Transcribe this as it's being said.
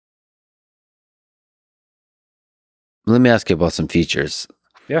let me ask you about some features.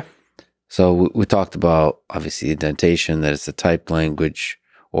 Yeah. So we talked about, obviously, indentation, that it's a typed language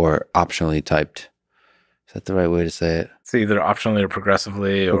or optionally typed. Is that the right way to say it? It's either optionally or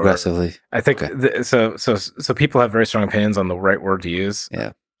progressively. Progressively. I think Okay. so people have very strong opinions on the right word to use.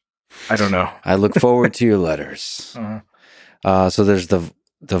 Yeah. I don't know. I look forward to your letters. So there's the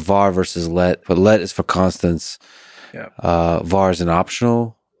var versus let, but let is for constants. Yeah. Var is an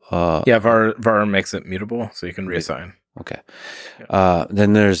optional. Yeah, var makes it mutable, so you can reassign. Okay. Yeah.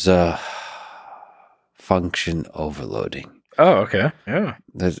 Then there's function overloading. Oh, okay. Yeah.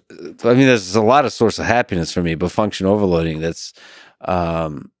 There's a lot of source of happiness for me, but function overloading, that's,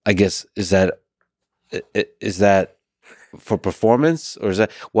 I guess, is that for performance, or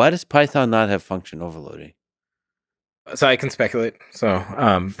why does Python not have function overloading? So I can speculate. So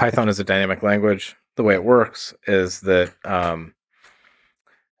Python is a dynamic language. The way it works is that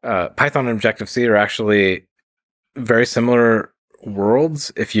Python and Objective-C are actually very similar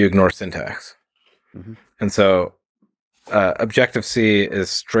worlds if you ignore syntax. Mm-hmm. And so Objective-C is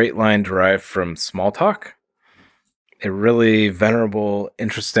straight line derived from Smalltalk, a really venerable,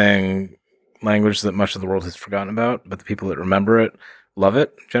 interesting language that much of the world has forgotten about, but the people that remember it love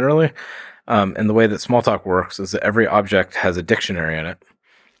it generally. And the way that Smalltalk works is that every object has a dictionary in it,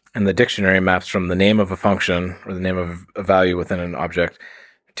 and the dictionary maps from the name of a function or the name of a value within an object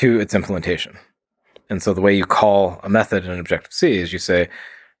to its implementation. And so the way you call a method in Objective-C is you say,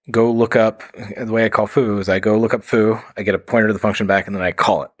 go look up, the way I call foo is I go look up foo, I get a pointer to the function back, and then I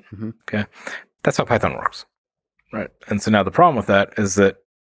call it. Mm-hmm. Okay. That's how Python works. Right. And so now the problem with that is that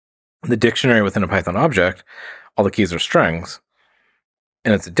the dictionary within a Python object, all the keys are strings,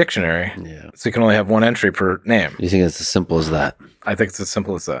 and it's a dictionary. Yeah. So you can only have one entry per name. You think it's as simple as that? I think it's as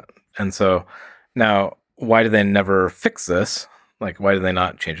simple as that. And so now, why do they never fix this? Like, why do they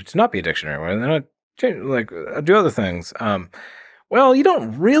not change it to not be a dictionary? Why do they not change, do other things? Well, you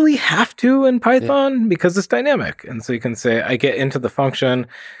don't really have to in Python because it's dynamic. And so you can say, I get into the function.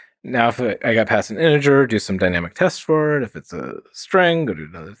 Now, if I got past an integer, do some dynamic tests for it. If it's a string, go do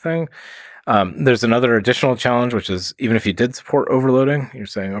another thing. There's another additional challenge, which is even if you did support overloading, you're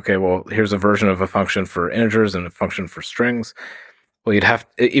saying, okay, well, here's a version of a function for integers and a function for strings. Well, you'd have,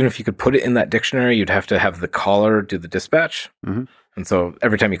 even if you could put it in that dictionary, you'd have to have the caller do the dispatch. Mm-hmm. And so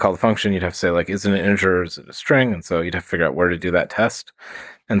every time you call the function, you'd have to say, like, is it an integer or is it a string? And so you'd have to figure out where to do that test.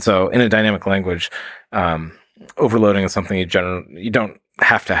 And so in a dynamic language, overloading is something you don't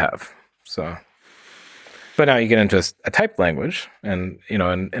have to have. So, but now you get into a typed language, and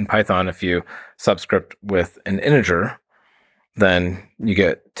in Python, if you subscript with an integer, then you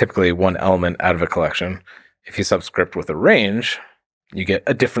get typically one element out of a collection. If you subscript with a range, you get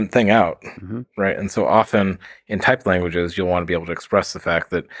a different thing out, mm-hmm. right? And so often in typed languages, you'll want to be able to express the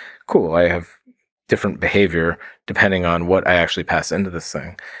fact that, cool, I have different behavior depending on what I actually pass into this thing.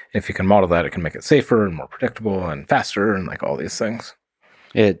 And if you can model that, it can make it safer and more predictable and faster and like all these things.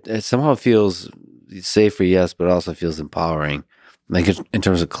 It somehow feels safer, yes, but it also feels empowering, like in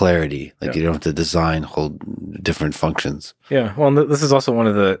terms of clarity. Like you don't have to design whole different functions. Yeah, well, this is also one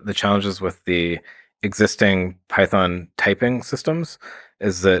of the challenges with the existing Python typing systems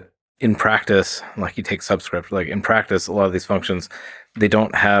is that in practice, like you take subscript, like in practice, a lot of these functions, they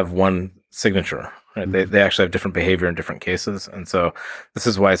don't have one signature, right? Mm-hmm. They actually have different behavior in different cases. And so this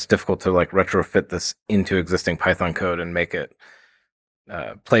is why it's difficult to like retrofit this into existing Python code and make it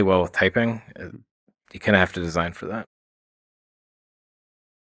play well with typing. You kind of have to design for that.